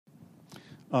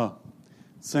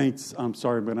Saints, I'm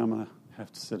sorry, but I'm going to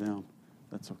have to sit down.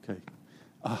 That's okay.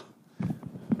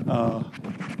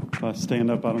 If I stand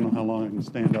up, I don't know how long I can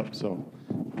stand up, so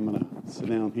I'm going to sit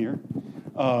down here.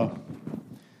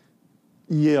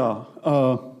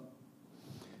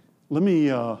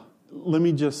 Let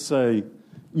me just say,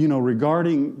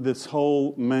 regarding this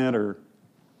whole matter,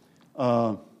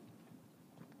 I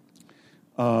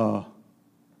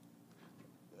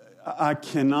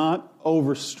cannot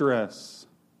overstress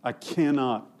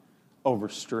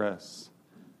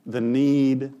the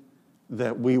need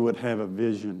that we would have a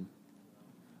vision.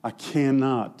 I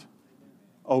cannot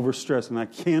overstress, and I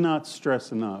cannot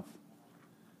stress enough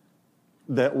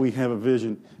that we have a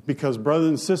vision. Because, brothers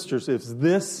and sisters, if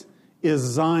this is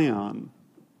Zion,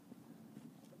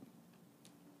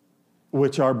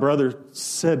 which our brother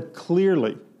said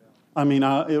clearly,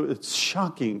 it's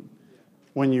shocking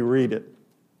when you read it.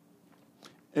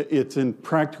 It's in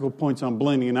Practical Points on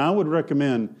Blending. And I would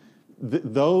recommend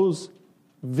those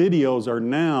videos are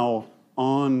now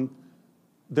on,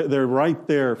 they're right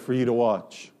there for you to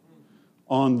watch.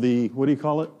 On the, what do you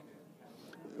call it?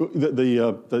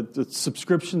 The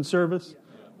subscription service?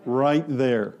 Right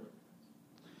there.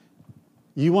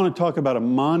 You want to talk about a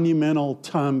monumental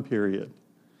time period.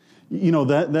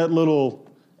 That little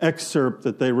excerpt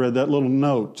that they read, that little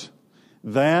note,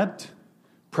 that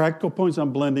Practical Points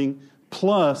on Blending,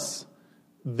 plus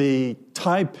the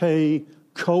Taipei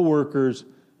co-workers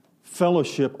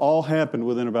fellowship all happened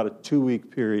within about a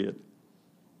 2-week period.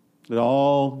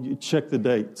 You check the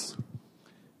dates.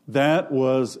 That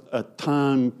was a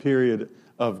time period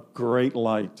of great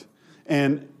light.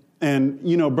 And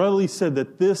Brother Lee said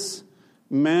that this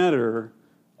matter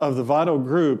of the vital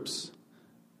groups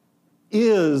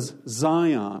is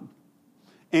Zion.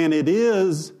 And it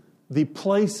is the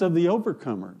place of the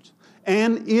overcomers.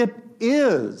 And it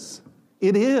is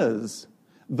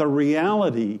the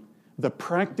reality, the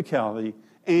practicality,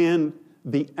 and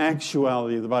the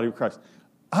actuality of the body of Christ.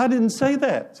 I didn't say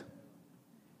that.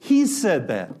 He said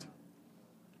that.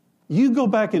 You go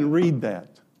back and read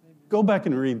that. Go back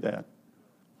and read that.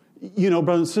 Brothers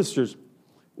and sisters,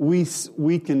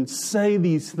 we can say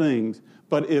these things,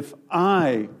 but if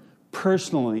I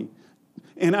personally,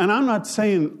 and I'm not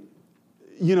saying,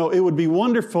 it would be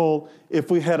wonderful if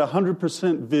we had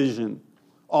 100% vision.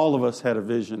 All of us had a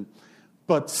vision.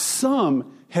 But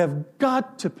some have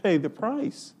got to pay the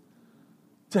price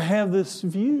to have this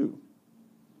view.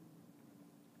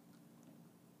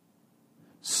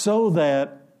 So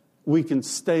that we can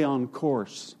stay on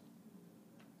course.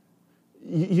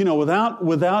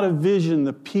 Without a vision,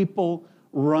 the people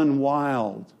run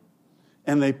wild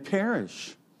and they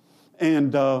perish.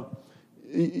 And, brothers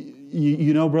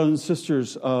and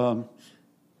sisters, the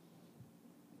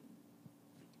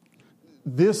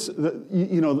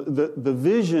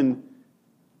vision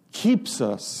keeps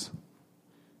us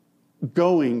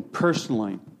going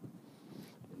personally.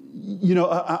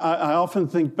 I often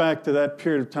think back to that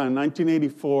period of time,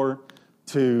 1984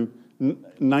 to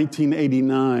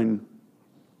 1989,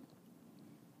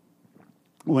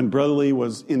 when Brother Lee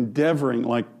was endeavoring,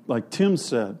 like Tim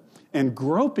said, and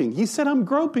groping. He said, I'm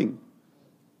groping.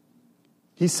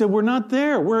 He said, we're not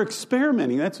there. We're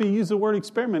experimenting. That's why he used the word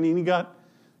experimenting. He got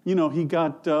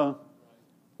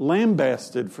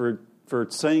lambasted for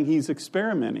saying he's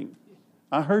experimenting.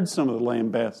 I heard some of the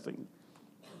lambasting.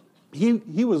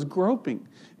 He was groping.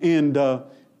 And,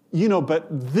 but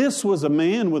this was a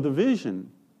man with a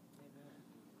vision.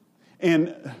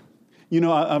 And,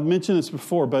 I've mentioned this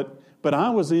before, but I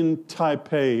was in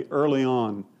Taipei early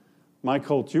on. Mike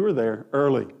Holt, you were there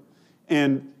early.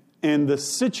 And the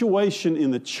situation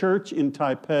in the church in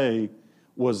Taipei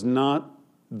was not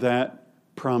that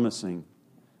promising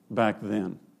back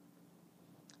then.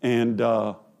 And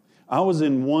I was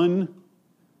in one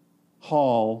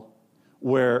hall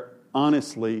where,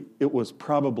 honestly, it was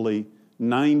probably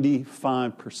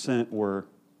 95% were,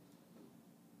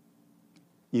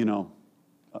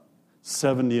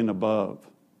 70 and above.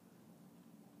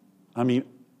 And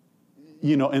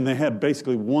they had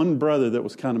basically one brother that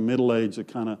was kind of middle-aged that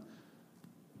kind of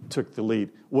took the lead.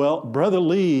 Well, Brother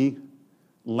Lee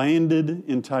landed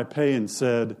in Taipei and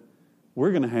said,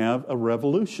 we're going to have a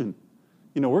revolution.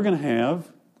 We're going to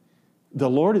have, the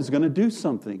Lord is going to do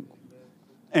something.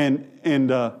 And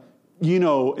I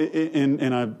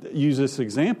use this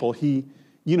example.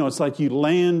 It's like you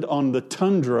land on the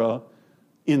tundra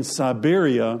in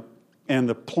Siberia and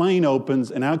the plane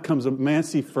opens and out comes a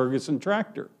Massey Ferguson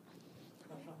tractor.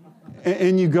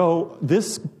 And you go,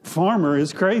 this farmer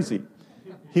is crazy.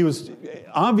 He was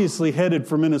obviously headed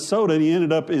for Minnesota and he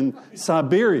ended up in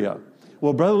Siberia.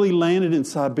 Well, Brother Lee landed in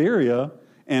Siberia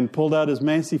and pulled out his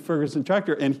Massey Ferguson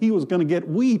tractor, and he was going to get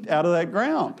wheat out of that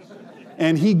ground.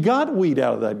 And he got wheat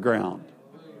out of that ground.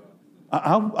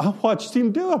 I watched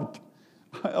him do it.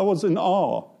 I was in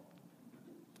awe.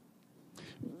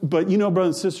 But you know,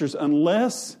 brothers and sisters,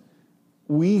 unless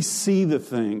we see the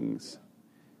things,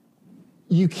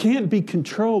 you can't be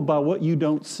controlled by what you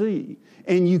don't see.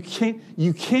 And you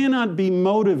cannot be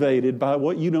motivated by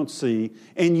what you don't see.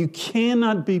 And you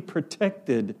cannot be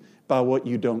protected by what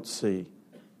you don't see.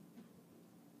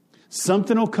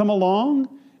 Something will come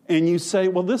along and you say,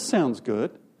 well, this sounds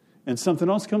good. And something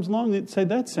else comes along and you say,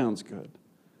 that sounds good.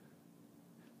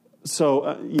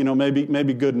 So,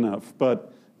 maybe good enough.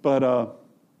 But I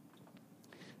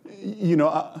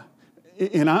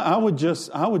would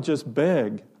just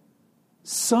beg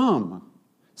some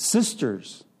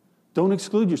sisters, don't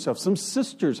exclude yourself. Some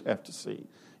sisters have to see,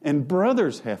 and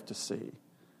brothers have to see.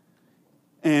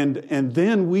 And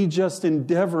then we just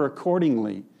endeavor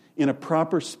accordingly in a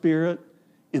proper spirit,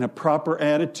 in a proper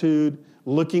attitude,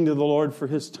 looking to the Lord for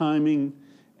His timing.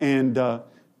 And,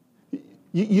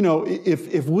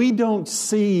 if we don't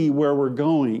see where we're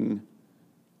going,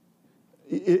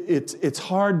 it's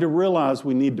hard to realize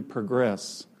we need to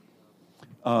progress.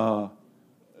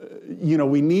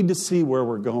 We need to see where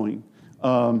we're going.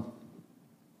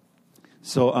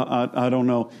 So I don't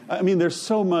know. I mean, there's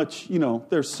so much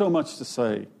to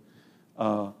say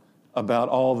about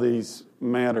all these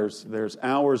matters. There's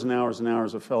hours and hours and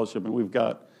hours of fellowship, and we've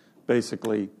got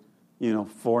basically,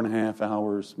 4.5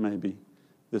 hours maybe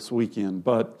this weekend.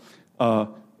 But, I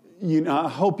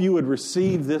hope you would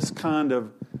receive this kind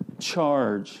of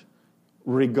charge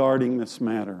regarding this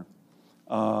matter.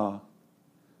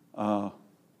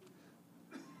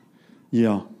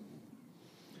 Yeah.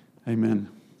 Amen.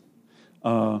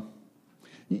 And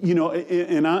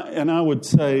I would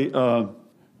say,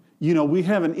 we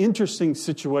have an interesting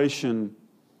situation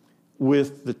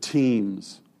with the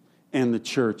teams and the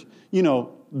church.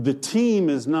 The team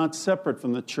is not separate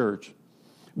from the church,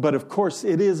 but of course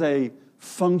it is a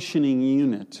functioning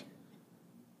unit.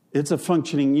 It's a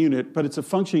functioning unit, but it's a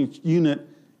functioning unit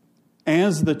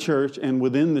as the church and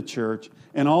within the church,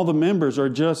 and all the members are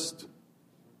just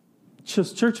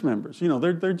church members.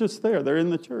 They're just there. They're in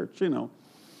the church,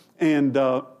 And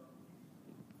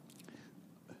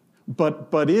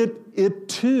but it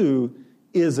too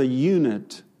is a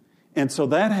unit. And so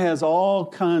that has all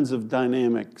kinds of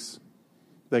dynamics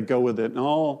that go with it.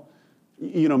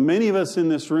 And many of us in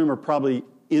this room are probably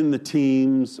in the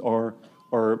teams or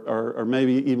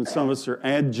maybe even some of us are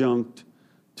adjunct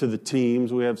to the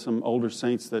teams. We have some older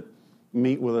saints that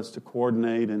meet with us to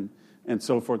coordinate and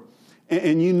so forth.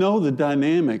 And the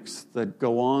dynamics that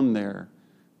go on there.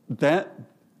 That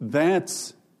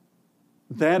is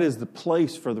the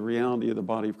place for the reality of the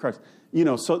body of Christ.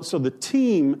 So the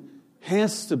team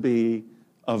has to be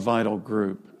a vital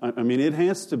group. I mean, it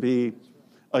has to be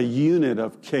a unit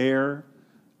of care,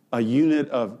 a unit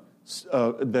of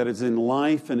that is in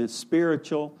life and is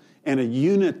spiritual, and a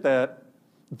unit that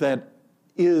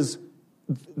it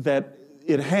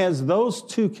has those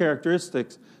two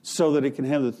characteristics so that it can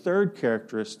have the third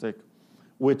characteristic,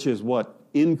 which is what?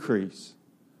 Increase,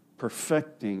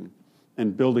 perfecting,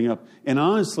 and building up. And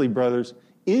honestly, brothers,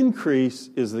 increase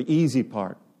is the easy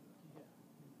part.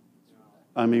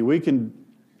 I mean, we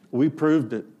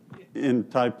proved it in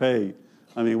Taipei.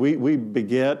 I mean, we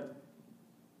beget,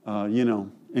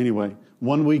 anyway,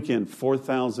 one weekend,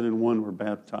 4,001 were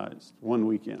baptized. One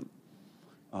weekend.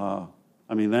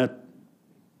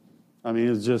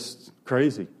 It's just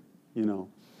crazy,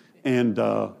 And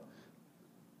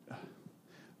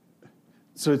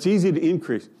so it's easy to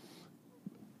increase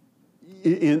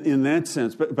in that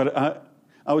sense. But I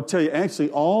would tell you,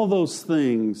 actually, all those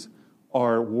things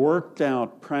are worked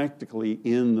out practically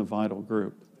in the vital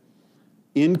group.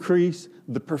 Increase,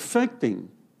 the perfecting.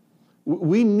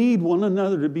 We need one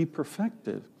another to be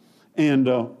perfected. And,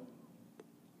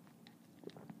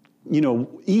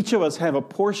 each of us have a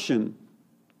portion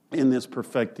in this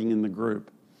perfecting in the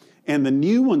group. And the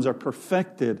new ones are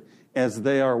perfected as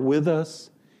they are with us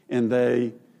and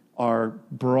they are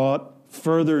brought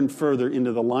further and further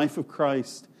into the life of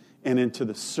Christ and into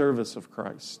the service of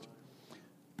Christ.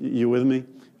 You with me?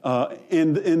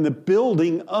 And the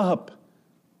building up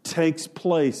takes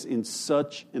place in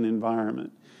such an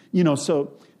environment.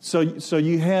 So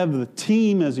you have the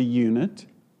team as a unit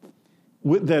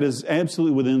that is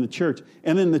absolutely within the church.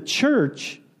 And then the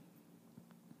church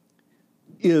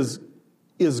is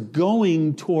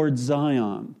going towards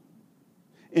Zion.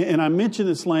 And I mentioned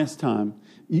this last time.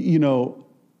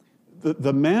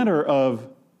 The matter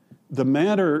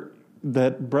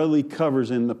that Brother Lee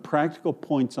covers in the practical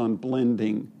points on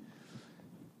blending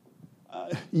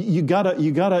you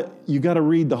gotta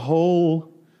read the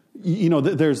whole.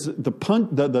 There's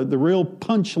the real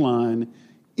punchline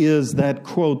is that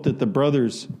quote that the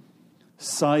brothers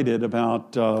cited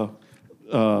about.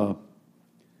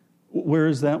 Where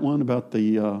is that one about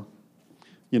the?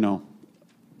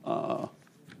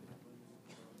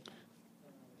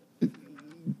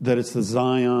 That it's the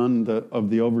Zion of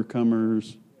the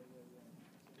overcomers.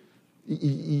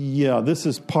 Yeah, this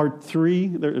is part 3.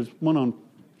 There's one on.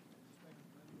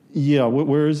 Yeah,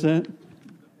 where is that?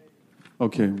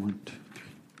 Okay, 1, 2, 3,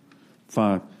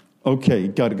 5. Okay,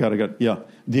 got it. Yeah.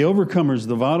 The overcomers,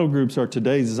 the vital groups are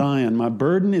today's Zion. My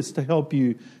burden is to help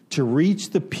you to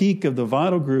reach the peak of the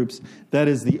vital groups, that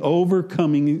is the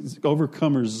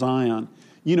overcomers Zion.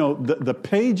 The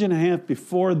page and a half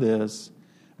before this,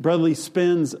 Brother Lee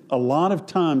spends a lot of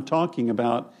time talking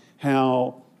about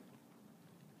how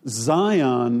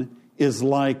Zion is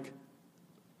like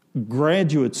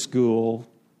graduate school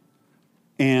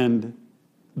and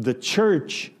the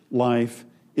church life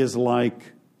is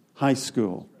like high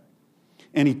school.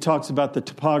 And he talks about the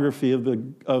topography of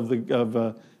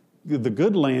the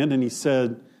good land, and he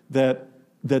said that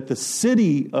the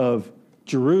city of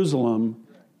Jerusalem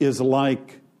is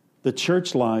like the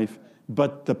church life,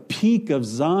 but the peak of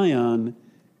Zion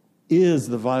is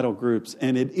the vital groups,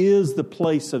 and it is the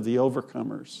place of the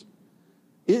overcomers.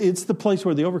 It's the place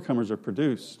where the overcomers are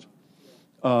produced.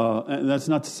 And that's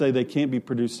not to say they can't be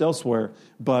produced elsewhere,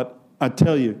 but I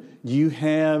tell you, you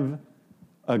have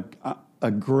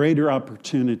a greater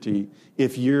opportunity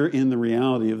if you're in the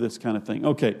reality of this kind of thing.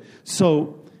 Okay,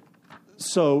 so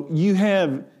you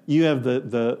have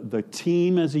the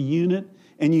team as a unit,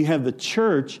 and you have the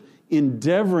church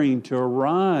endeavoring to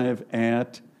arrive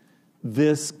at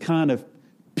this kind of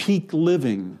peak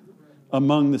living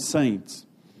among the saints.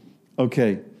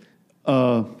 Okay.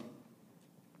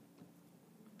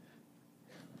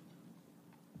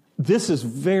 This is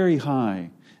very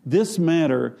high. This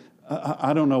matter,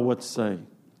 I don't know what to say.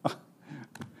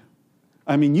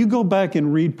 I mean, you go back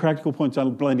and read Practical Points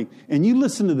on Blending, and you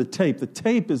listen to the tape. The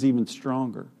tape is even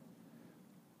stronger.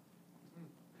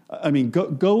 I mean,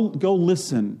 go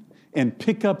listen and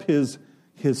pick up his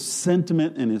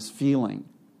sentiment and his feeling.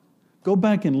 Go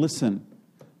back and listen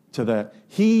to that.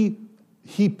 He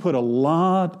put a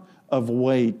lot of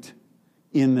weight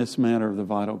in this matter of the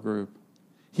vital group.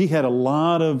 He had a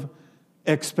lot of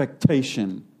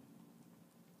expectation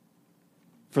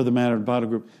for the matter of the vital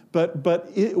group. But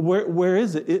where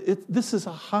is it? This is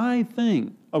a high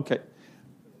thing. Okay.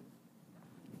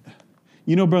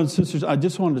 Brothers and sisters, I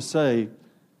just wanted to say,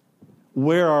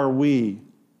 where are we?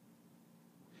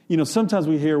 Sometimes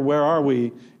we hear, where are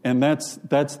we? And that's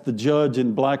the judge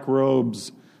in black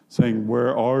robes saying,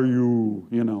 where are you?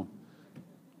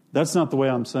 That's not the way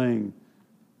I'm saying,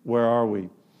 where are we?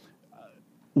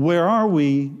 Where are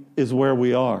we is where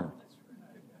we are.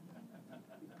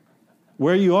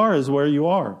 Where you are is where you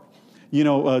are.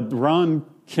 Ron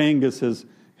Kangas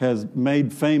has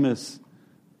made famous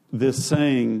this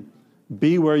saying,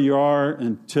 be where you are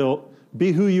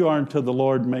be who you are until the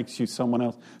Lord makes you someone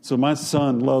else. So my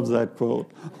son loves that quote.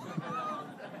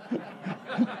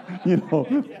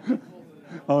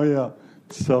 Oh yeah.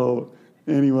 So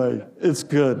anyway, it's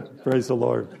good. Praise the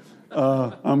Lord.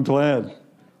 I'm glad.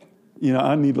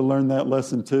 I need to learn that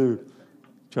lesson too.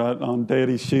 Try it on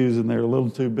Daddy's shoes, and they're a little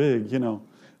too big,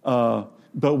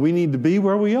 But we need to be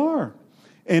where we are.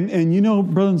 And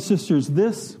brothers and sisters,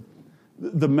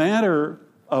 the matter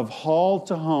of hall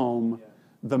to home,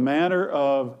 the matter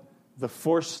of the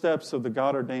 4 steps of the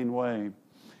God-ordained way,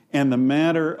 and the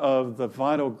matter of the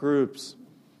vital groups,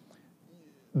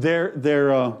 they're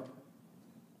a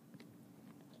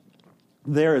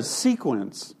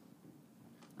sequence.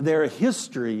 They're a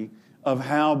history of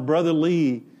how Brother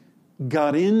Lee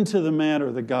got into the matter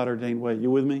of the God-ordained way.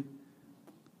 You with me?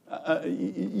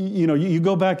 You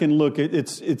go back and look.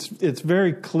 It's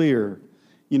very clear.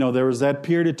 There was that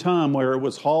period of time where it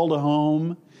was hall to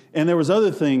home, and there was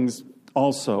other things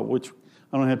also, which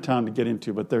I don't have time to get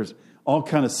into. But there's all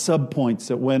kind of subpoints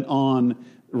that went on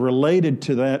related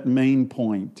to that main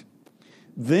point.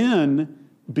 Then,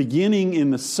 beginning in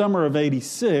the summer of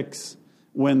 '86,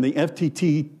 when the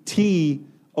FTTT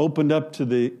opened up to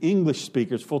the English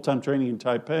speakers, full-time training in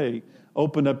Taipei,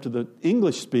 opened up to the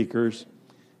English speakers,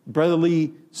 Brother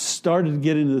Lee started to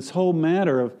get into this whole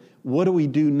matter of, what do we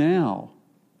do now?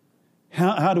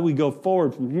 How do we go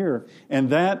forward from here? And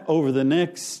that over the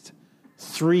next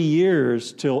 3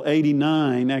 years till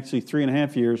 89, actually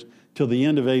 3.5 years, till the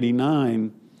end of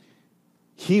 89,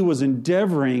 he was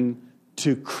endeavoring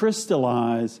to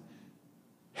crystallize,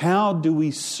 how do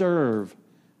we serve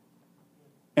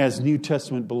as New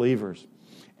Testament believers.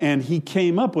 And he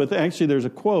came up with, actually there's a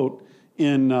quote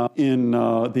in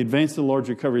the Advance to the Lord's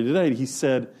Recovery Today. He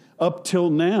said, up till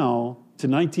now, to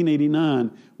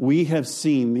 1989, we have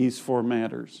seen these four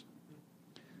matters.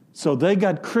 So they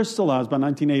got crystallized by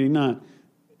 1989.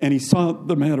 And he saw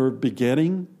the matter of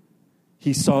begetting.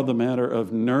 He saw the matter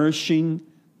of nourishing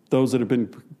those that have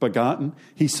been begotten.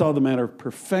 He saw the matter of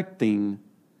perfecting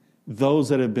those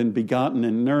that have been begotten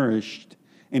and nourished.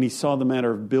 And he saw the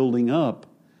matter of building up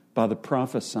by the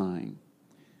prophesying.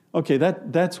 Okay,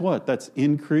 that's what? That's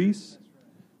increase,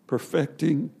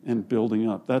 perfecting, and building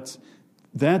up. That's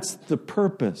the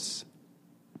purpose.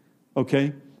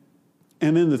 Okay?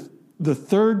 And then the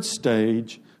third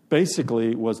stage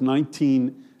basically was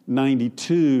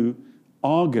 1992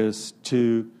 August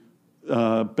to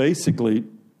basically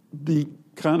the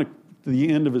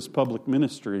end of his public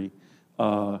ministry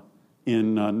in the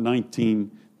end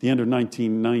of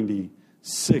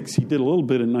 1996. He did a little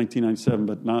bit in 1997,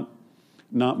 but not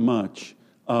much.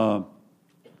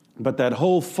 But that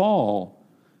whole fall,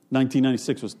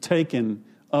 1996, was taken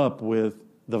up with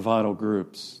the vital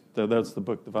groups. That's the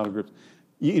book, The Vital Groups.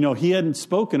 You know, he hadn't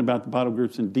spoken about the vital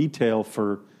groups in detail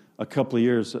for a couple of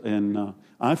years, and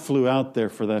I flew out there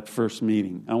for that first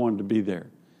meeting. I wanted to be there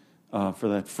for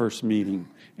that first meeting,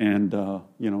 and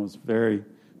it was very,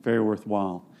 very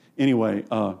worthwhile. Anyway,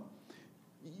 brothers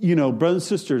and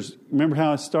sisters, remember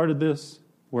how I started this?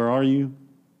 Where are you?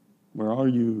 Where are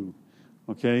you?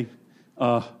 Okay?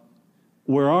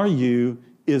 Where are you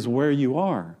is where you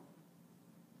are.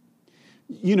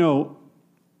 You know,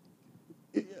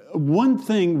 one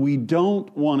thing we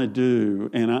don't want to do,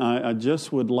 and I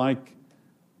just would like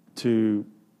to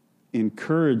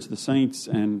encourage the saints,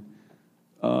 and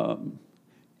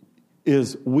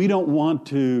is we don't want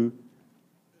to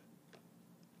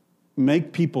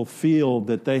make people feel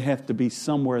that they have to be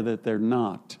somewhere that they're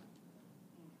not.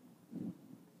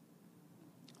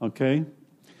 Okay?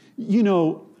 You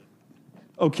know,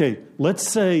 okay, let's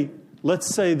say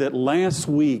that last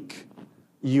week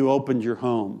you opened your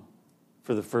home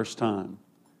for the first time.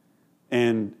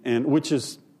 And which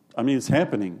is, it's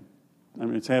happening.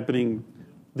 It's happening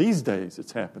these days,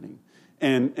 it's happening.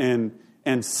 And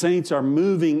saints are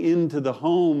moving into the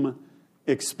home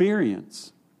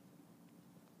experience.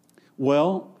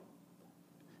 Well,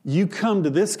 you come to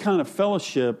this kind of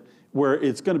fellowship where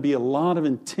it's going to be a lot of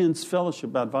intense fellowship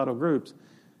about vital groups.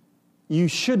 You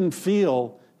shouldn't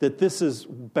feel that this is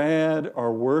bad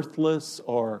or worthless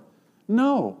or...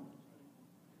 No.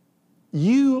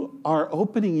 You are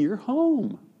opening your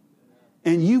home.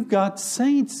 And you've got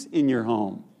saints in your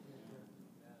home.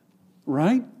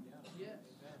 Right?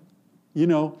 You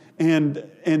know, and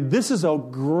this is a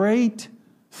great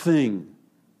thing.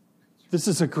 This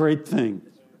is a great thing.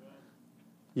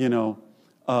 You know,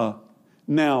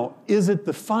 now, is it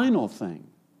the final thing?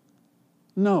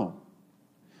 No.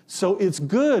 So it's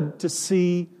good to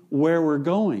see where we're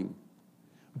going.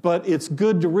 But it's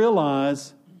good to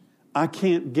realize I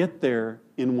can't get there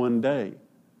in one day.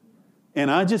 And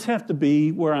I just have to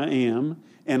be where I am,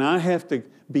 and I have to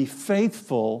be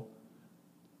faithful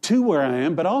to where I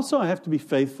am, but also I have to be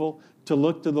faithful to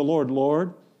look to the Lord.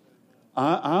 Lord,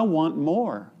 I want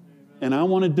more, and I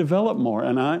want to develop more,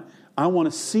 and I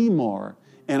want to see more,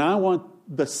 and I want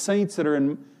the saints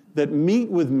that meet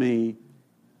with me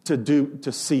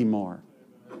to see more.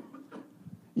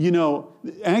 You know,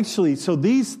 actually, so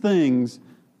these things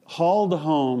hauled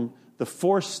home, the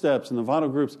 4 steps and the vital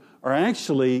groups are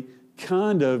actually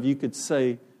kind of, you could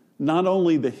say, not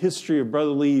only the history of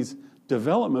Brother Lee's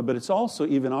development, but it's also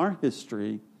even our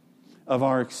history of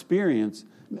our experience.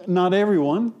 Not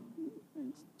everyone.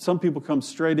 Some people come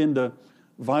straight into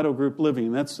vital group living,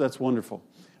 and that's wonderful.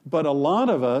 But a lot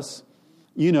of us,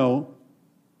 you know,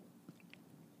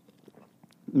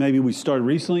 maybe we started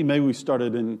recently, maybe we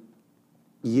started in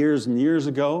years and years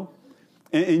ago.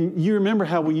 And you remember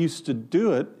how we used to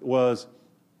do it was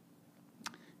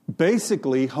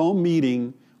basically home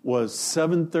meeting was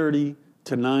 7:30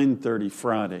 to 9:30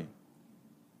 Friday.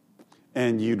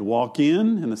 And you'd walk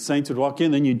in, and the saints would walk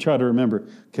in, then you'd try to remember,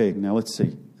 okay, now let's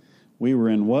see. We were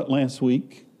in what last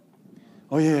week?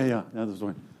 Oh, yeah. That was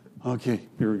one. Okay,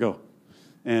 here we go.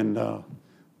 And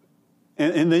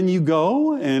then you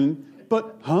go, and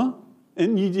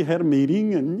you had a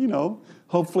meeting, and, you know,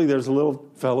 hopefully there's a little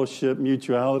fellowship,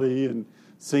 mutuality, and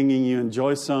singing you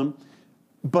enjoy some.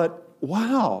 But,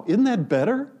 wow, isn't that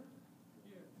better?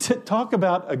 Talk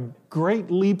about a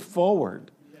great leap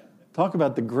forward. Talk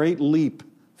about the great leap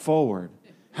forward.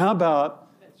 How about,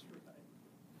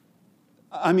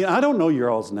 I don't know your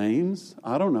all's names.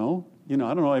 I don't know. I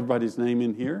don't know everybody's name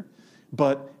in here.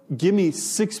 But give me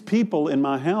 6 people in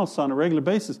my house on a regular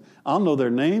basis. I'll know their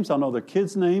names. I'll know their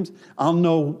kids' names. I'll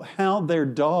know how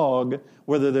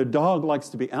whether their dog likes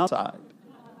to be outside.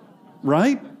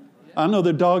 Right? I know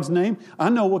their dog's name. I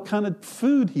know what kind of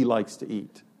food he likes to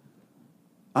eat.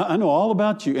 I know all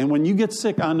about you. And when you get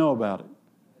sick, I know about it.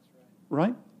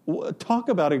 Right? Talk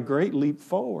about a great leap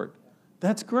forward.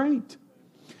 That's great.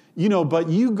 But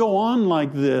you go on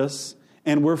like this,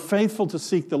 and we're faithful to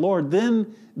seek the Lord,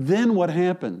 then what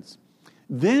happens?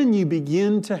 Then you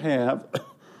begin to have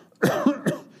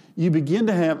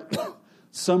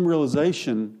some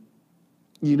realization,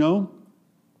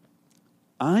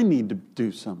 I need to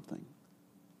do something.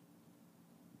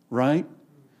 Right?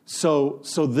 So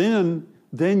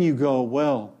then you go,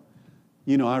 well,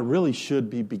 I really should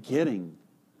be begetting.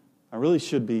 I really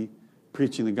should be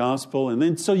preaching the gospel. And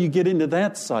then so you get into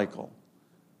that cycle.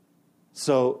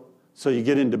 So you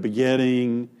get into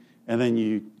begetting, and then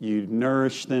you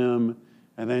nourish them,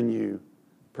 and then you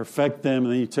perfect them,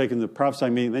 and then you take them to the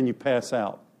prophesying meeting, and then you pass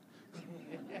out.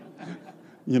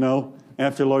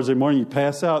 After Lord's Day morning, you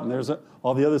pass out, and there's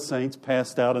all the other saints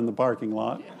passed out in the parking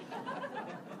lot.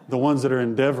 The ones that are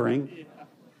endeavoring.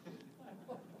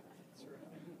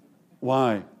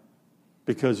 Why?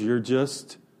 Because you're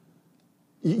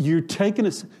taking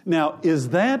us. Now, is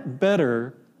that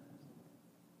better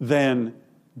than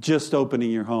just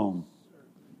opening your home?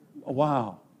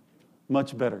 Wow.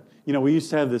 Much better. We used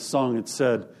to have this song that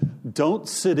said, don't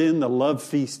sit in the love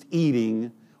feast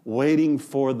eating, waiting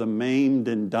for the maimed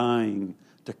and dying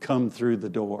to come through the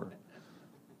door.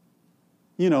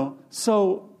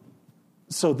 So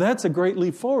that's a great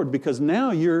leap forward, because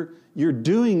now you're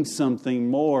doing something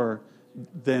more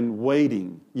than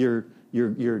waiting. You're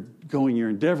going, you're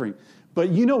endeavoring. But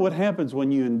you know what happens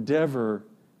when you endeavor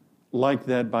like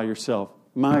that by yourself?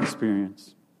 My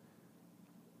experience.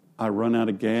 I run out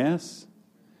of gas,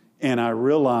 and I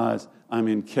realize I'm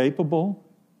incapable,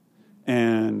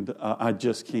 and I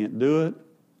just can't do it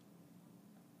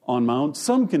on my own.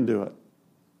 Some can do it.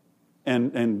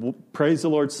 And praise the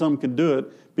Lord, some can do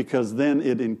it, because then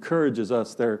it encourages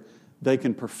us. They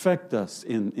can perfect us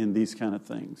in these kind of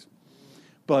things.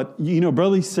 But,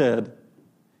 Brother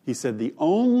he said the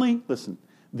only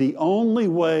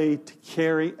way to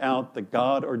carry out the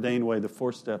God-ordained way, the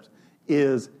 4 steps,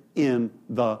 is in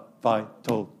the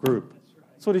vital group.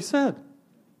 That's what he said.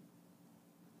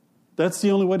 That's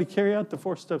the only way to carry out the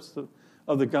 4 steps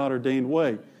of the God-ordained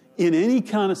way, in any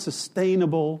kind of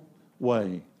sustainable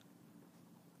way.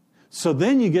 So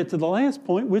then you get to the last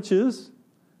point, which is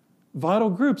vital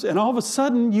groups. And all of a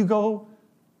sudden you go,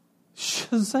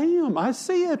 Shazam, I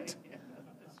see it.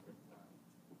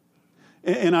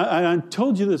 And I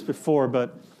told you this before,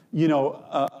 but,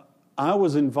 I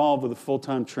was involved with a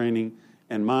full-time training,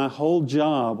 and my whole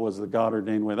job was the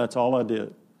God-ordained way. That's all I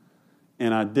did.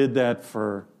 And I did that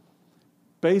for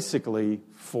basically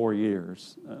 4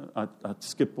 years. I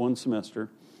skipped 1 semester,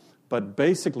 but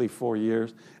basically 4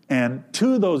 years. And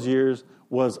 2 of those years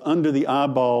was under the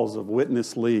eyeballs of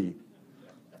Witness Lee.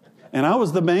 And I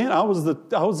was the man. I was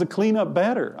the cleanup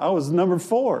batter. I was number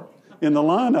 4 in the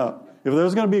lineup. If there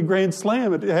was going to be a grand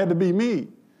slam, it had to be me.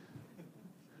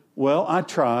 Well, I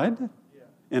tried,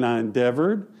 and I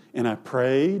endeavored, and I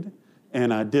prayed,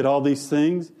 and I did all these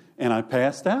things, and I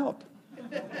passed out.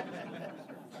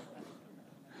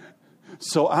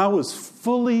 So I was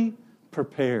fully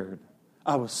prepared.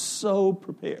 I was so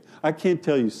prepared. I can't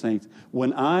tell you, saints,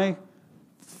 when I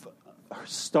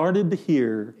started to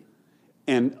hear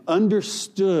and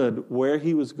understood where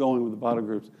he was going with the vital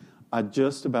groups, I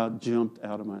just about jumped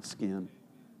out of my skin.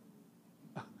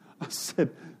 I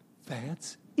said,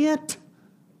 that's it.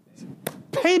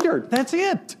 Pay dirt, that's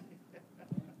it.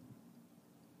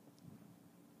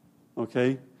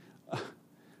 Okay?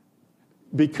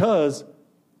 Because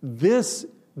this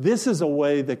is a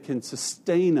way that can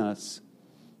sustain us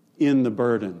in the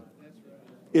burden.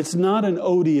 It's not an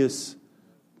odious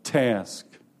task.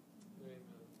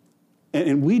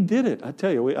 And we did it. I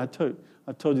tell you, I told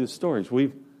you the stories.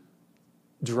 We've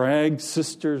dragged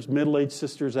sisters, middle-aged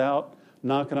sisters out,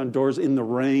 knocking on doors in the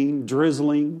rain,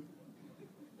 drizzling.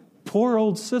 Poor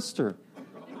old sister.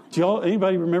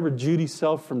 Anybody remember Judy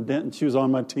Self from Denton? She was on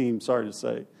my team, sorry to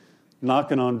say.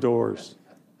 Knocking on doors.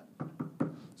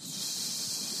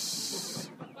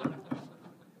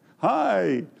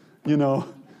 Hi,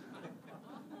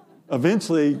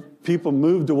 Eventually, people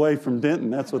moved away from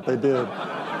Denton. That's what they did.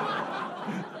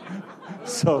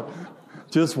 So,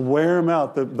 just wear them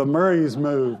out. The Murrays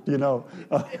moved,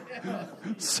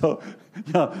 So,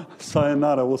 yeah,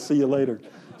 sayonara, we'll see you later.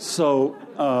 So,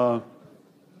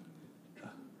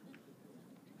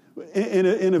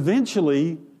 and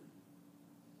eventually,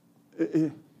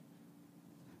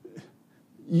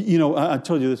 I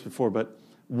told you this before, but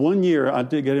one year I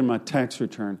did get in my tax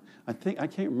return. I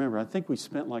can't remember. I think we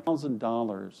spent like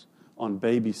 $1,000 on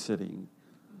babysitting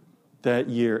that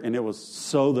year, and it was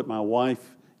so that my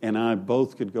wife and I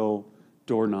both could go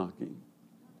door knocking.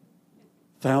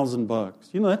 $1,000.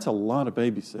 That's a lot of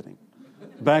babysitting.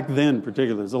 Back then,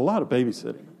 particularly, there's a lot of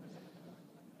babysitting.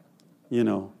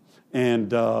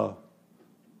 And I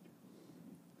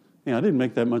didn't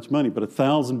make that much money, but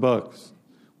 $1,000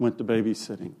 went to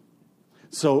babysitting.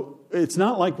 So it's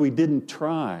not like we didn't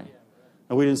try.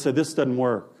 And we didn't say, this doesn't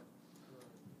work.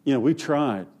 We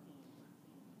tried.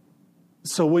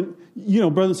 So when,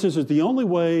 brothers and sisters, the only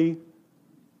way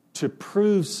to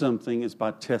prove something is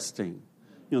by testing.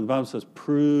 The Bible says,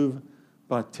 prove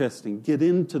by testing. Get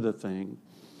into the thing.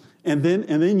 And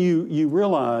then you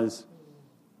realize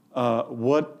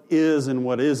what is and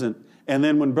what isn't. And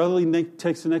then when Brother Lee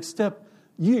takes the next step,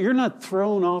 you're not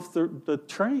thrown off the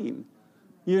train.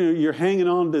 You're hanging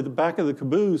on to the back of the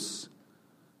caboose,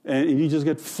 and you just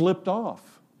get flipped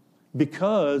off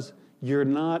because you're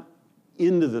not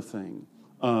into the thing.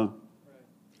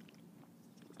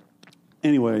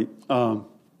 Anyway,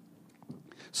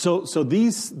 so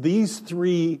these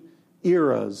three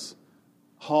eras,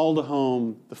 Hall to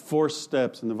Home, the 4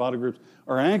 steps, and the Vada groups,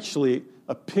 are actually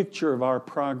a picture of our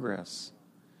progress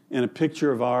and a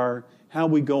picture of how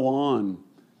we go on.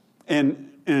 And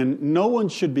no one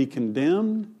should be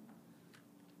condemned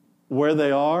where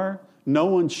they are. No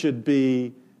one should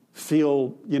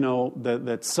feel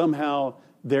that somehow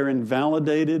they're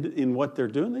invalidated in what they're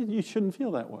doing. You shouldn't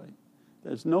feel that way.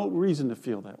 There's no reason to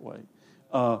feel that way.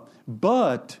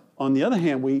 But on the other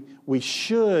hand, we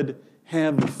should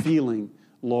have the feeling,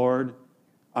 Lord,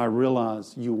 I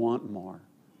realize you want more.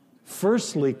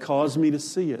 Firstly, cause me to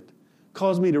see it.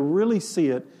 Cause me to really see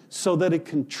it so that it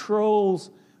controls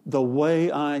the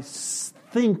way I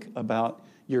think about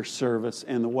your service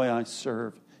and the way I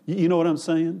serve. You know what I'm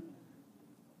saying?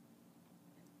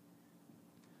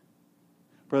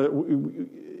 Brother,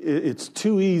 it's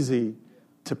too easy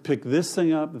to pick this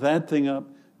thing up, that thing up,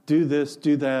 do this,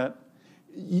 do that.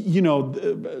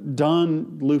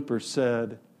 Don Looper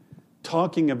said,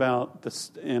 talking about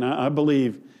this, and I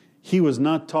believe he was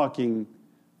not talking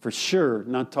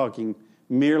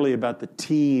merely about the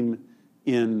team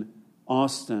in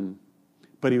Austin,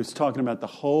 but he was talking about the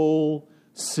whole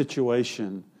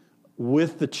situation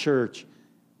with the church,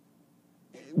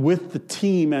 with the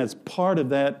team as part of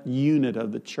that unit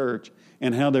of the church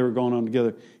and how they were going on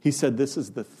together. He said this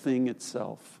is the thing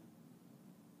itself.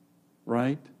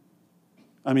 Right?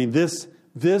 I mean, this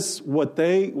what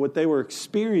they were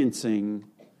experiencing,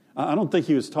 I don't think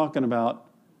he was talking about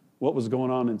what was going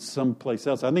on in someplace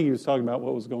else. I think he was talking about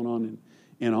what was going on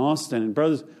in Austin. And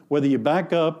brothers, whether you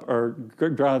back up or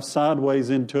drive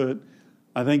sideways into it,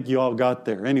 I think you all got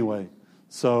there anyway.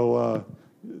 So,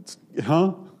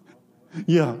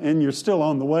 Yeah, and you're still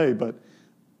on the way, but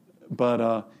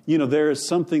there is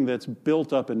something that's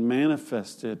built up and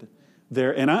manifested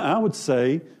there. And I would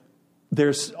say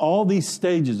there's all these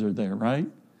stages are there, right?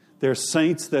 There's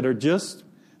saints that are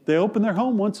they open their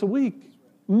home once a week.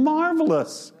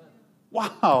 Marvelous.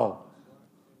 Wow.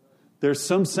 There's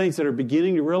some saints that are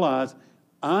beginning to realize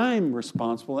I'm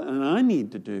responsible and I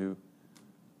need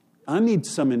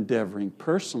some endeavoring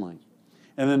personally.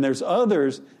 And then there's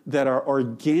others that are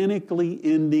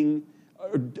organically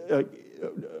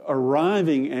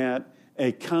arriving at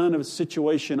a kind of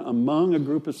situation among a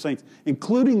group of saints,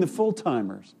 including the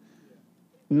full-timers.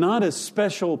 Not as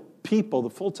special people, the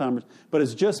full-timers, but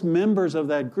as just members of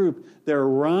that group. They're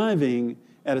arriving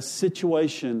at a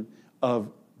situation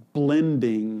of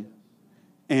blending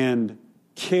and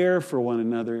care for one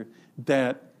another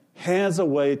that has a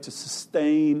way to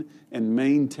sustain and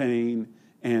maintain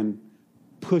and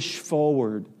push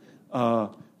forward the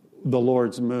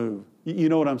Lord's move. You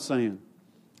know what I'm saying?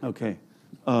 Okay.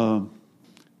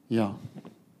 Yeah.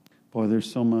 Boy,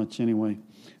 there's so much anyway.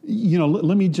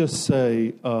 Let me just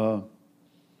say,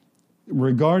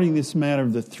 regarding this matter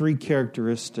of the 3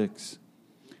 characteristics,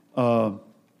 again,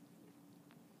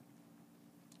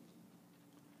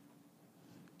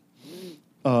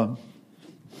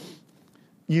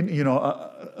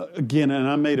 and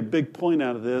I made a big point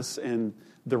out of this, and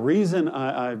the reason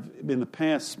I've in the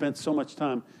past spent so much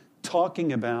time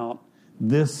talking about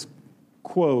this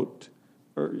quote,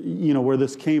 or where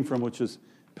this came from, which is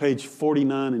page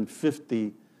 49 and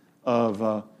 50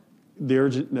 of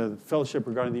the Fellowship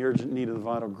Regarding the Urgent Need of the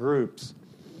Vital Groups,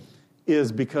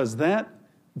 is because that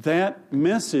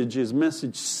message is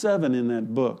message 7 in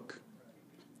that book.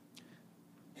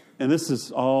 And this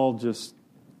is all just,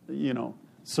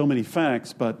 so many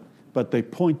facts, but but they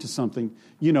point to something.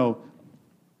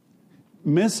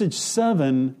 Message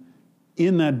 7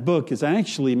 in that book is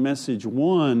actually message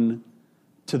 1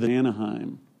 to the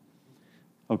Anaheim.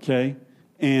 Okay?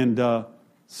 And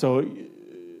so,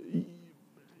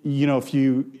 if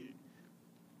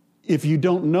you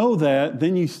don't know that,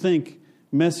 then you think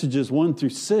messages 1 through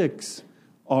 6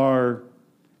 are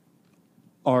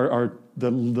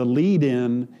the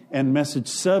lead-in, and message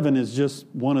 7 is just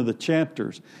one of the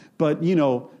chapters. But,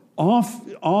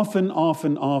 often,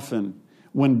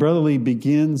 when Brother Lee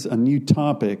begins a new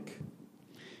topic,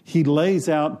 he lays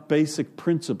out basic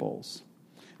principles.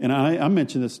 And I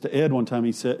mentioned this to Ed one time,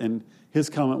 he said, and his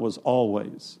comment was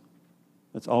always.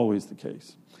 That's always the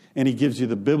case. And he gives you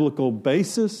the biblical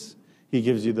basis, he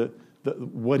gives you the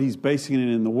what he's basing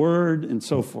it in the Word, and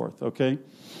so forth, okay?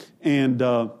 And,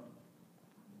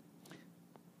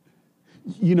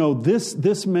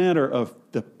 this matter of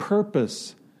the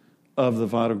purpose of the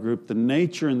vital group, the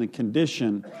nature and the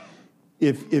condition,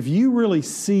 if you really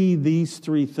see these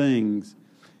three things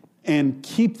and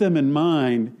keep them in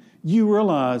mind, you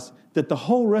realize that the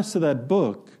whole rest of that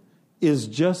book is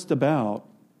just about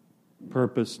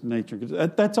purpose, nature.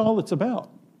 That's all it's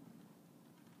about.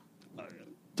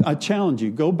 I challenge you,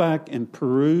 go back and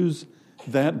peruse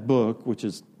that book, which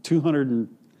is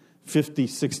 250,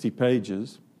 60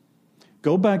 pages.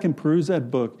 Go back and peruse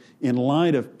that book in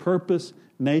light of purpose,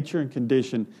 nature, and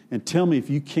condition, and tell me if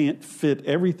you can't fit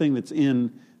everything that's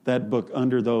in that book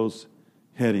under those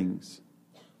headings.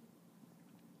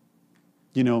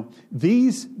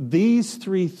 These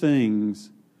three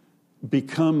things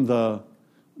become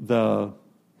they're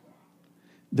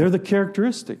the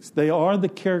characteristics. They are the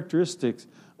characteristics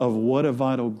of what a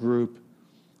vital group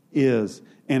is.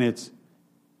 And it's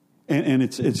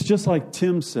just like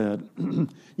Tim said,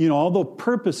 although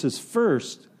purpose is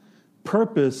first,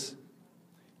 purpose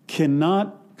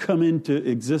cannot come into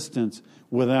existence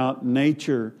without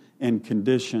nature and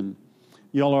condition.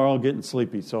 Y'all are all getting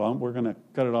sleepy, so we're going to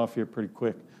cut it off here pretty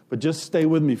quick. But just stay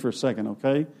with me for a second,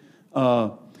 okay?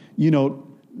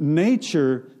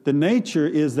 Nature, the nature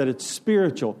is that it's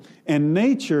spiritual. And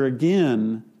nature,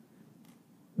 again,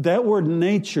 that word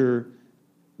nature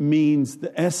means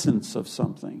the essence of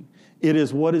something. It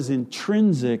is what is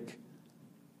intrinsic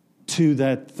to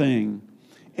that thing.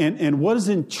 And what is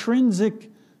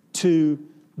intrinsic to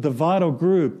the vital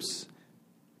groups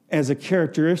as a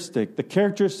characteristic, the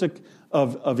characteristic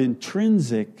of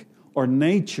intrinsic or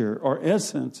nature or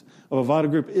essence of a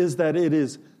vital group is that it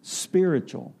is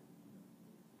spiritual.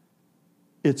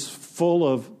 It's full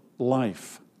of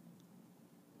life.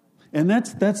 And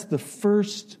that's the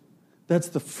first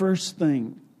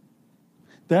thing.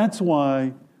 That's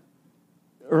why,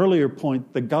 earlier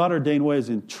point, the God-ordained way is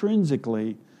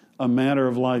intrinsically a matter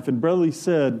of life. And Brother Lee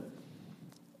said,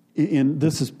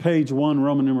 this is page 1,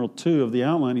 Roman numeral 2 of the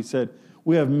outline, he said,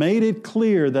 we have made it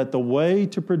clear that the way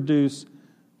to produce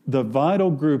the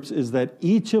vital groups is that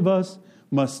each of us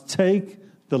must take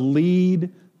the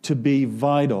lead to be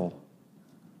vital.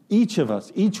 Each of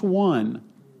us, each one.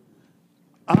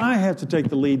 I have to take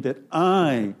the lead that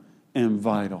I am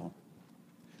vital.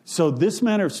 So this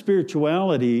matter of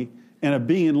spirituality and of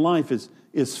being in life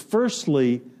is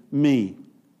firstly me.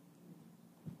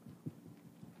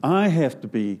 I have to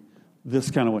be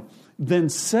this kind of way. Then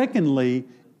secondly,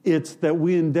 it's that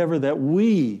we endeavor that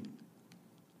we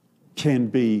can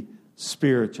be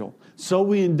spiritual. So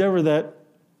we endeavor that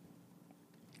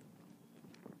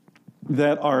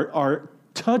our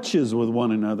touches with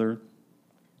one another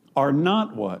are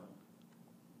not what?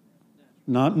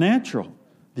 Not natural.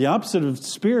 The opposite of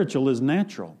spiritual is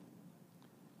natural.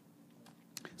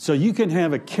 So you can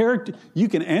have you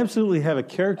can absolutely have a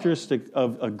characteristic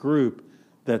of a group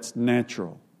that's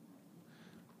natural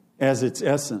as its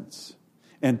essence.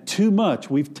 And too much,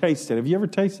 we've tasted. Have you ever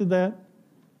tasted that?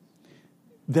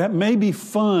 That may be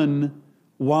fun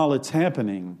while it's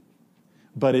happening,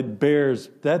 but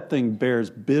that thing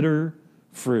bears bitter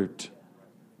fruit.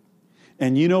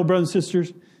 And brothers and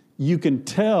sisters, you can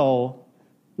tell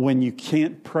when you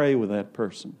can't pray with that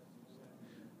person.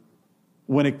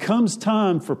 When it comes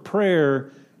time for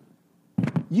prayer,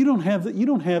 you don't have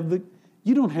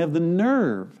the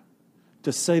nerve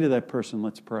to say to that person,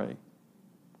 let's pray.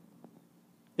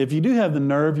 If you do have the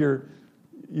nerve,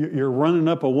 you're running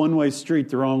up a one-way street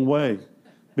the wrong way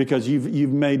because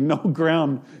you've laid no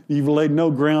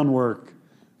groundwork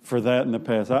for that in the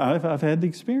past. I've had the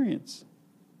experience.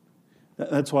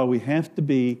 That's why has to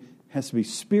be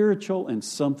spiritual and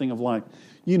something of life.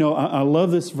 I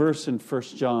love this verse in 1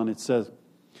 John. It says,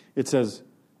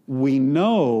 we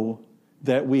know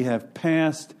that we have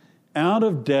passed out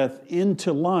of death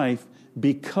into life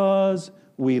because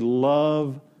we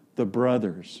love the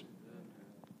brothers.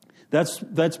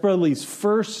 That's Brother Lee's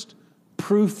first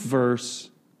proof verse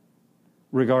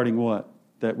regarding what?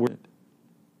 That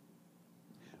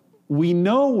we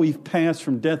know we've passed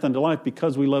from death unto life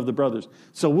because we love the brothers.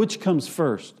 So which comes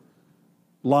first?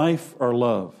 Life or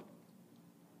love?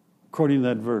 According to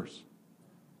that verse.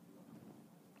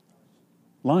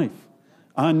 Life.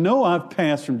 I know I've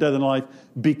passed from death unto life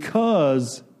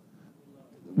because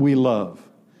we love.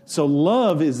 So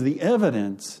love is the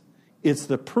evidence. It's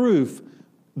the proof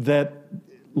that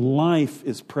life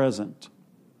is present.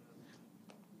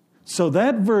 So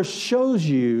that verse shows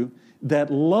you that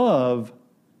love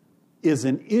is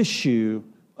an issue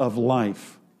of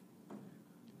life.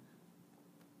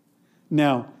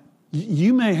 Now,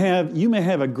 you may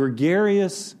have a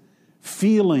gregarious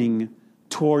feeling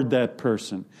toward that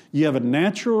person. You have a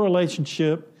natural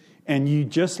relationship and you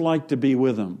just like to be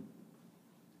with them.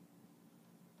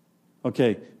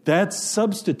 Okay, that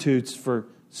substitutes for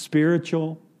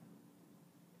spiritual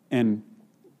and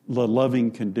the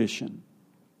loving condition.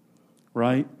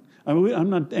 Right? I mean, I'm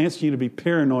not asking you to be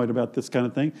paranoid about this kind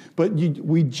of thing, but you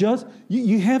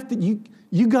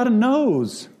got a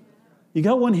nose. You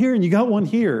got one here and you got one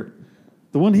here.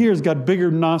 The one here has got bigger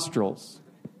nostrils.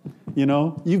 You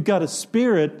know, you've got a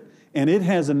spirit and it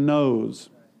has a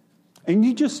nose. And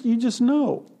you just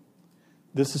know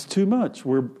this is too much.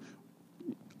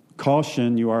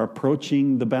 Caution, you are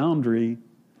approaching the boundary.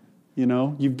 You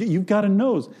know, you've got a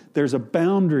nose. There's a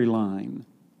boundary line.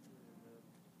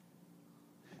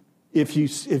 If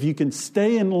you can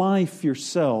stay in life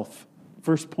yourself,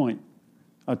 first point,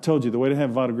 I told you the way to have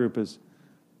a vital group is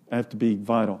I have to be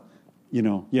vital. You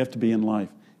know, you have to be in life.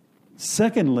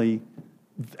 Secondly,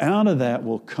 out of that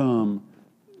will come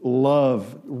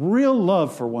love, real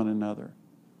love for one another.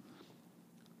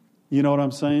 You know what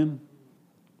I'm saying?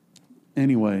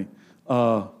 Anyway,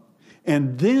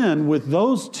 and then with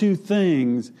those two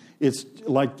things, it's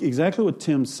like exactly what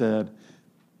Tim said.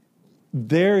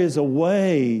 There is a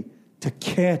way to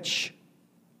catch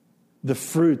the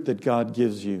fruit that God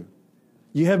gives you.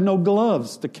 You have no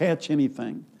gloves to catch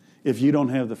anything if you don't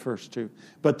have the first two.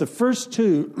 But the first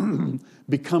two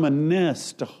become a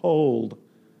nest to hold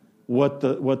what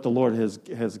the Lord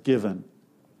has given.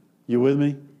 You with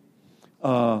me?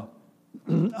 I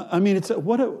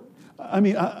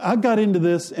got into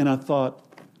this and I thought,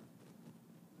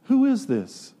 who is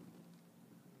this?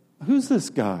 Who's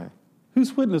this guy?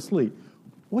 Who's Witness Lee?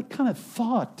 What kind of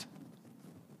thought?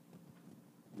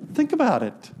 Think about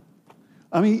it.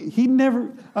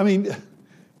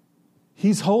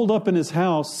 He's holed up in his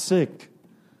house sick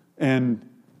and,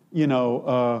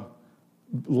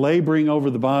 laboring over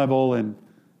the Bible and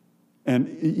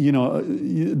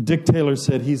Dick Taylor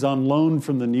said he's on loan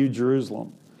from the New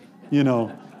Jerusalem,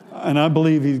 and I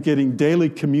believe he's getting daily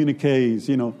communiques,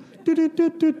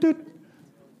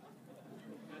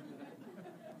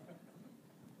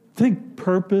 Think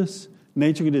purpose,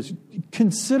 nature, condition.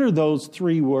 Consider those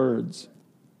three words.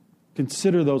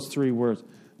 Consider those three words.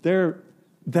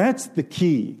 That's the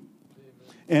key.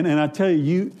 And I tell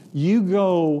you, you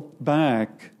go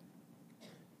back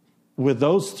with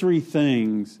those three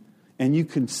things and you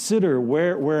consider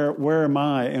where am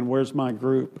I and where's my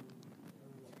group.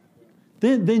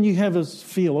 Then you have us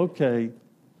feel, okay,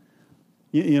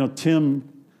 Tim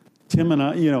and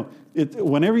I,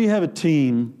 whenever you have a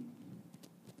team,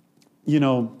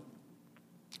 the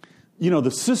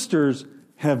sisters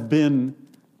have been,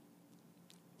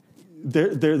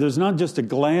 there's not just a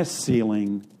glass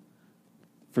ceiling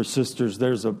for sisters,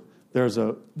 there's an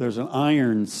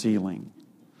iron ceiling.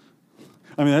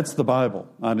 I mean, that's the Bible.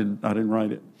 I didn't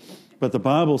write it. But the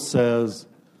Bible says,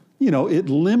 it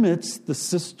limits the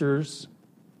sisters'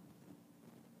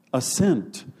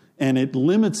 assent, and it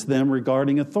limits them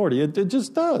regarding authority. It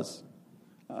just does.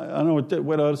 I don't know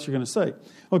what else you're going to say.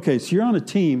 Okay, so you're on a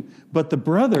team, but the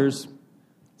brothers,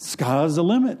 sky's the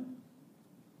limit.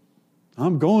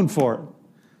 I'm going for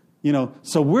it.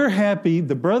 So we're happy,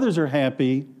 the brothers are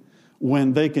happy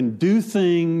when they can do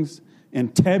things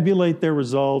and tabulate their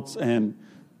results and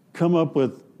come up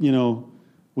with,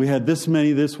 we had this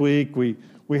many this week, we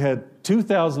had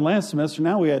 2,000 last semester,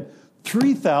 now we had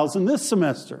 3,000 this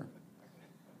semester.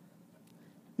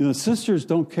 Sisters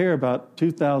don't care about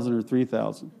 2,000 or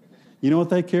 3,000. You know what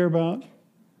they care about?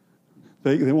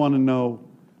 They want to know,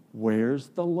 where's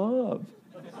the love?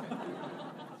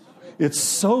 It's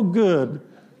so good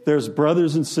there's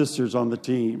brothers and sisters on the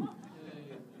team.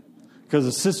 Because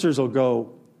the sisters will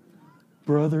go,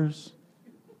 brothers,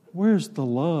 where's the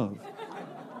love?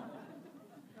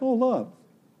 Oh, love.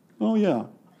 Oh, yeah.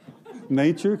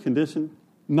 Nature, condition,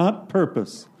 not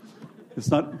purpose. It's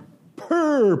not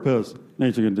purpose,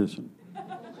 nature condition.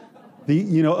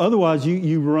 Otherwise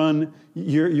you run.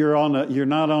 You're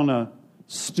not on a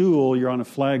stool. You're on a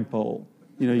flagpole.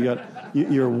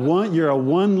 You're a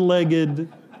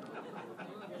one-legged.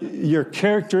 Your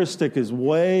characteristic is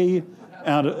way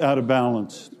out of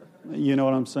balance. You know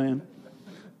what I'm saying?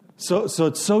 So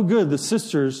it's so good. The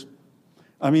sisters.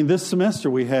 This semester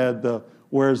we had the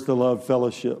Where's the Love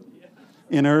Fellowship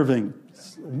in Irving.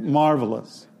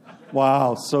 Marvelous.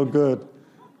 Wow, so good.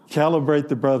 Calibrate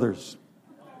the brothers.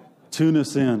 Tune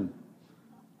us in.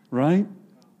 Right?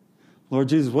 Lord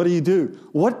Jesus, what do you do?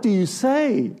 What do you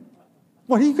say?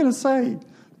 What are you going to say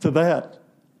to that?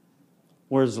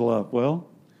 Where's the love? Well,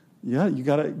 yeah, you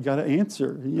gotta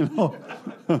answer,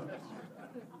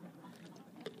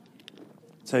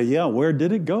 Say, yeah, where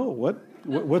did it go?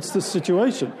 What's the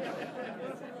situation?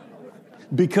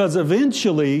 Because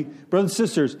eventually, brothers and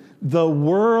sisters, the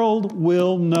world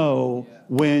will know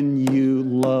when you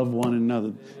love one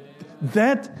another.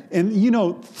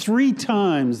 And 3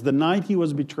 times the night he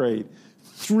was betrayed,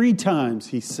 3 times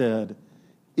he said,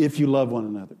 if you love one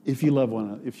another, if you love one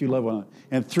another, if you love one another.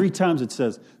 And 3 times it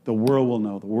says, the world will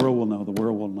know, the world will know, the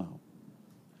world will know.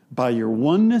 By your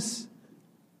oneness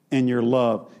and your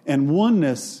love. And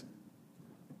oneness,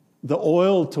 the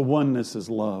oil to oneness is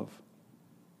love.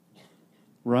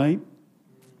 Right?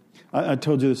 I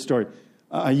told you this story.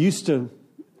 I used to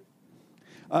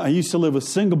live with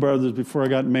single brothers before I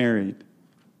got married.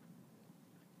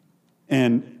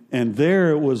 And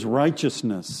there it was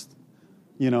righteousness.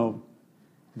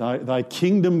 Thy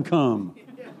kingdom come,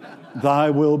 thy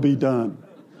will be done.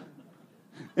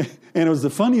 And it was the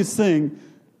funniest thing.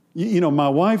 My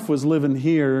wife was living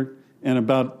here, and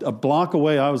about a block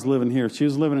away I was living here. She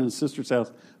was living in her sister's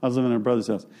house. I was living in her brother's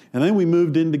house. And then we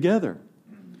moved in together.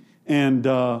 And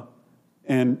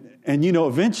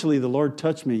eventually the Lord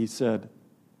touched me. He said,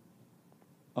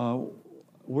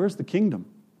 where's the kingdom?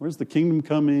 Where's the kingdom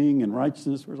coming and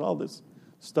righteousness? Where's all this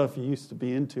stuff you used to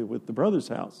be into with the brother's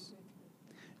house?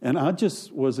 And I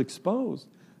just was exposed.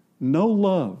 No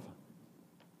love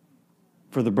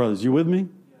for the brothers. You with me?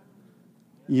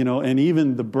 And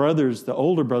even the brothers, the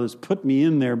older brothers, put me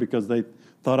in there because they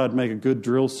thought I'd make a good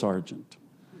drill sergeant.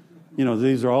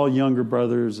 These are all younger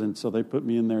brothers, and so they put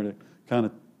me in there to kind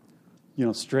of,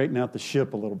 straighten out the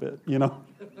ship a little bit,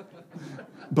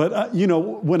 But,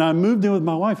 when I moved in with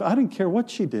my wife, I didn't care what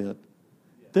she did.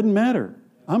 Didn't matter.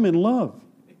 I'm in love.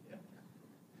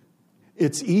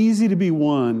 It's easy to be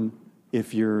one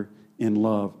if you're in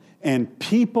love. And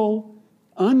people,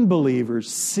 unbelievers,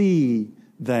 see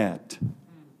that.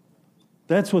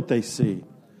 That's what they see.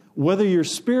 Whether you're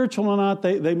spiritual or not,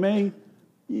 they may,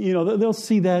 they'll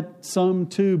see that some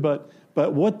too, but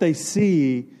what they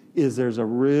see is there's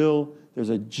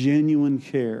a genuine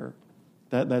care.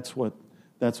 That's what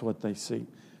they see.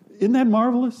 Isn't that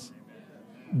marvelous?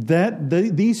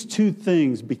 These 2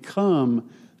 things become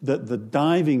the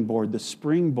diving board, the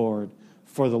springboard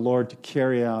for the Lord to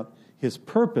carry out his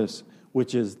purpose,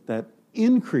 which is that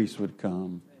increase would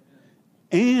come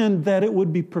and that it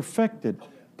would be perfected.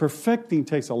 Perfecting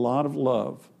takes a lot of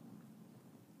love.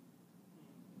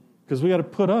 Because we got to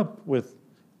put up with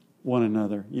one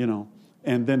another,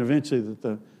 and then eventually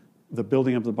the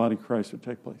building of the body of Christ would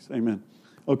take place. Amen.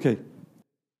 Okay.